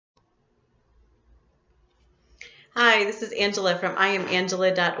Hi, this is Angela from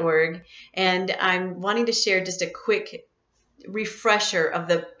IamAngela.org, and I'm wanting to share just a quick refresher of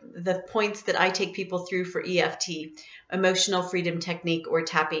the points that I take people through for EFT, Emotional Freedom Technique, or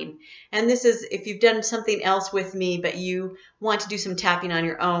tapping. And this is if you've done something else with me, but you want to do some tapping on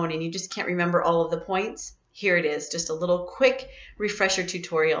your own and you just can't remember all of the points. Here it is, just a little quick refresher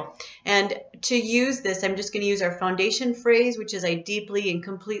tutorial. And to use this, I'm just going to use our foundation phrase, which is I deeply and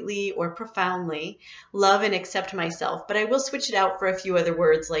completely or profoundly love and accept myself. But I will switch it out for a few other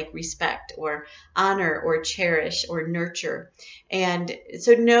words like respect or honor or cherish or nurture. And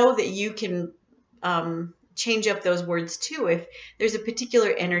so know that you can change up those words too if there's a particular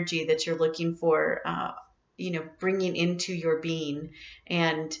energy that you're looking for bringing into your being.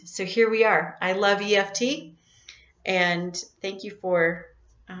 And so here we are. I love EFT, and thank you for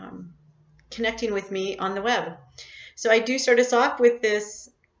connecting with me on the web. So I do start us off with this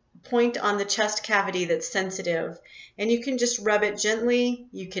point on the chest cavity that's sensitive, and you can just rub it gently.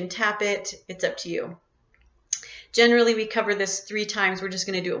 You can tap it. It's up to you. Generally, we cover this 3 times. We're just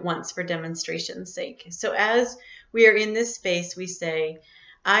going to do it once for demonstration's sake. So as we are in this space, we say,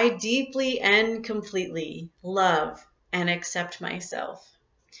 I deeply and completely love and accept myself.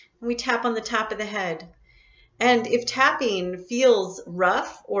 And we tap on the top of the head. And if tapping feels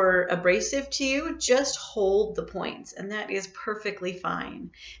rough or abrasive to you, just hold the points, and that is perfectly fine.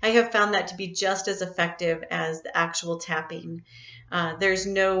 I have found that to be just as effective as the actual tapping. There's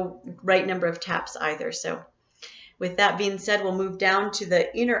no right number of taps either. So with that being said, we'll move down to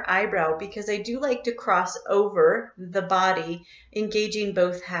the inner eyebrow, because I do like to cross over the body, engaging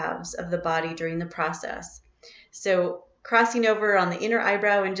both halves of the body during the process. So crossing over on the inner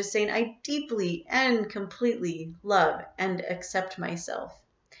eyebrow and just saying, I deeply and completely love and accept myself.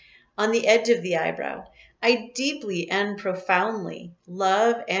 On the edge of the eyebrow, I deeply and profoundly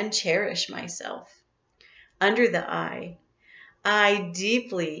love and cherish myself. Under the eye, I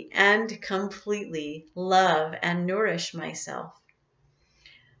deeply and completely love and nourish myself.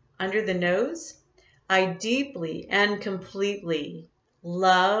 Under the nose, I deeply and completely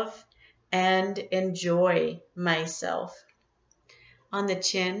love and enjoy myself. On the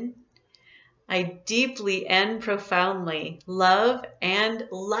chin, I deeply and profoundly love and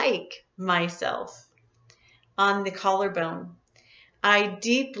like myself. On the collarbone, I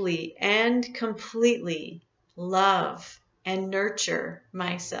deeply and completely love and nurture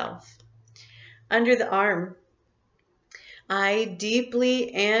myself. Under the arm, I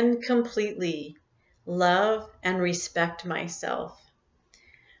deeply and completely love and respect myself.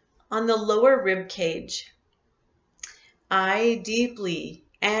 On the lower rib cage, I deeply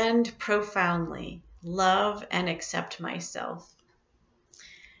and profoundly love and accept myself.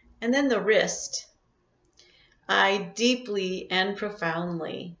 And then the wrist, I deeply and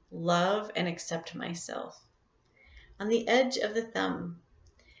profoundly love and accept myself. On the edge of the thumb,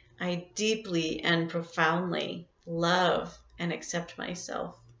 I deeply and profoundly love and accept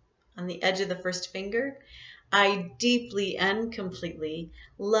myself. On the edge of the first finger, I deeply and completely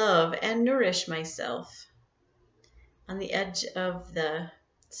love and nourish myself. On the edge of the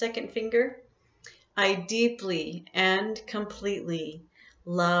second finger, I deeply and completely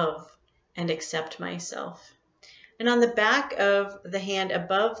love and accept myself. And on the back of the hand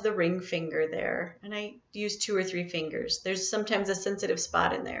above the ring finger there, and I use 2 or 3 fingers, there's sometimes a sensitive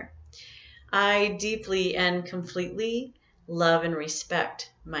spot in there. I deeply and completely love and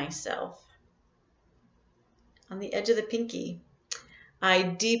respect myself. On the edge of the pinky, I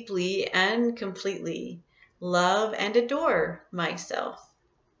deeply and completely love and adore myself.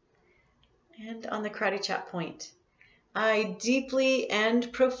 And on the karate chop point, I deeply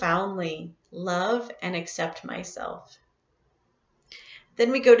and profoundly love and accept myself.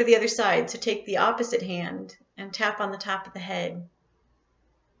 Then we go to the other side. So take the opposite hand and tap on the top of the head.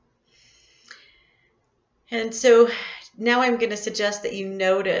 And so now I'm going to suggest that you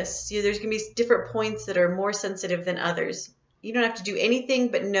notice, there's going to be different points that are more sensitive than others. You don't have to do anything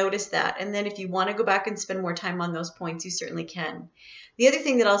but notice that. And then if you want to go back and spend more time on those points, you certainly can. The other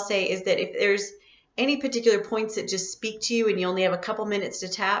thing that I'll say is that if there's any particular points that just speak to you and you only have a couple minutes to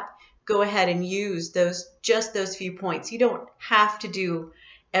tap, go ahead and use just those few points. You don't have to do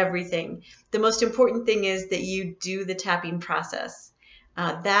everything. The most important thing is that you do the tapping process.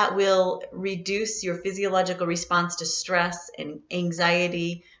 That will reduce your physiological response to stress and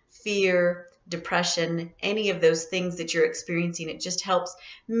anxiety, fear, depression, any of those things that you're experiencing. It just helps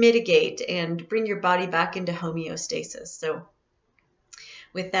mitigate and bring your body back into homeostasis. So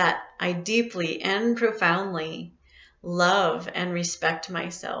with that, I deeply and profoundly love and respect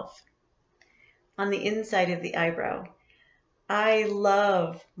myself. On the inside of the eyebrow, I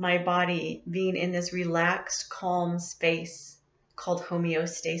love my body being in this relaxed, calm space called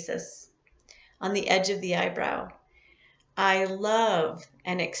homeostasis on the edge of the eyebrow. I love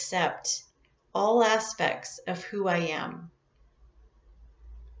and accept all aspects of who I am.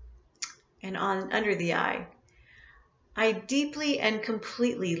 And under the eye, I deeply and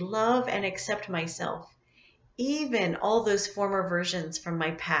completely love and accept myself, even all those former versions from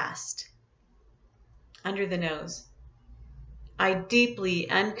my past. Under the nose, I deeply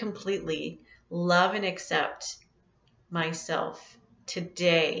and completely love and accept myself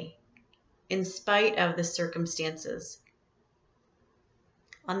today, in spite of the circumstances.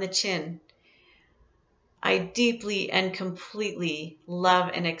 On the chin, I deeply and completely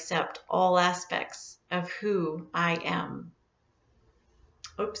love and accept all aspects of who I am.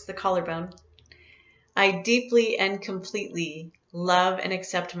 Oops, the collarbone. I deeply and completely love and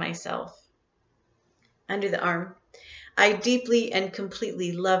accept myself. Under the arm, I deeply and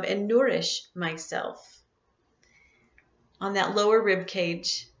completely love and nourish myself. On that lower rib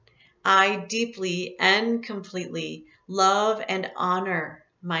cage, I deeply and completely love and honor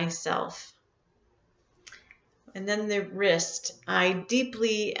myself. And then the wrist, I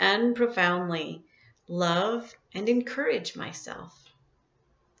deeply and profoundly love and encourage myself.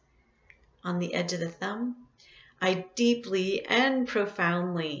 On the edge of the thumb, I deeply and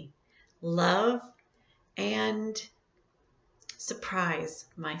profoundly love and surprise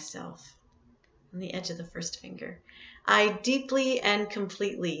myself. On the edge of the first finger, I deeply and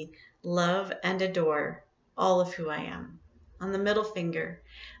completely love and adore all of who I am. On the middle finger,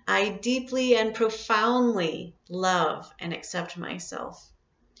 I deeply and profoundly love and accept myself.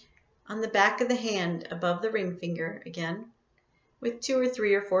 On the back of the hand above the ring finger, again, with 2 or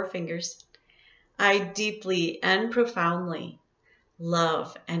 3 or 4 fingers, I deeply and profoundly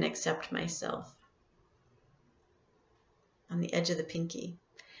love and accept myself. On the edge of the pinky,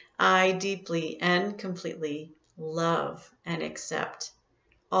 I deeply and completely love and accept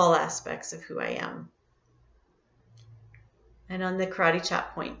all aspects of who I am. And on the karate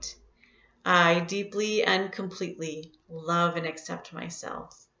chop point, I deeply and completely love and accept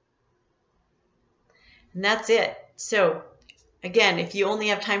myself. And that's it. So again, if you only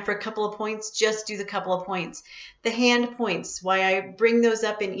have time for a couple of points, just do the couple of points. The hand points, why I bring those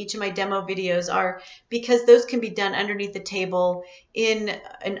up in each of my demo videos are because those can be done underneath the table in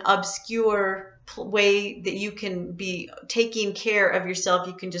an obscure way that you can be taking care of yourself.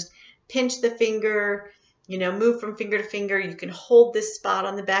 You can just pinch the finger, move from finger to finger. You can hold this spot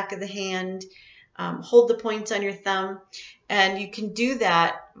on the back of the hand, hold the points on your thumb, and you can do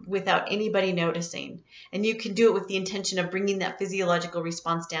that without anybody noticing. And you can do it with the intention of bringing that physiological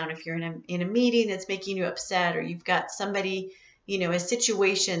response down. If you're in a meeting that's making you upset, or you've got somebody, a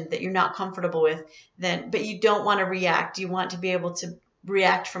situation that you're not comfortable with, but you don't want to react. You want to be able to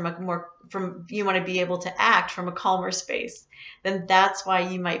react you want to be able to act from a calmer space. Then that's why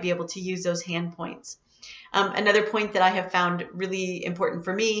you might be able to use those hand points. Another point that I have found really important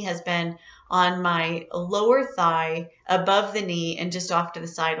for me has been on my lower thigh, above the knee, and just off to the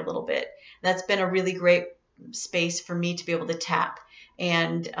side a little bit. That's been a really great space for me to be able to tap.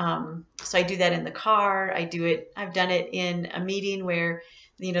 And so I do that in the car. I've done it in a meeting where,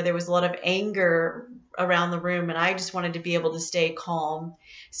 there was a lot of anger around the room, and I just wanted to be able to stay calm.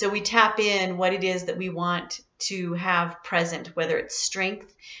 So we tap in what it is that we want to have present, whether it's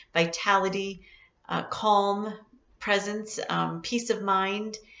strength, vitality, calm, presence, peace of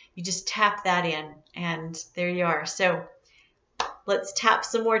mind. You just tap that in, and there you are. So let's tap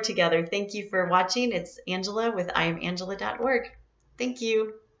some more together. Thank you for watching. It's Angela with IamAngela.org. Thank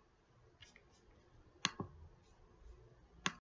you.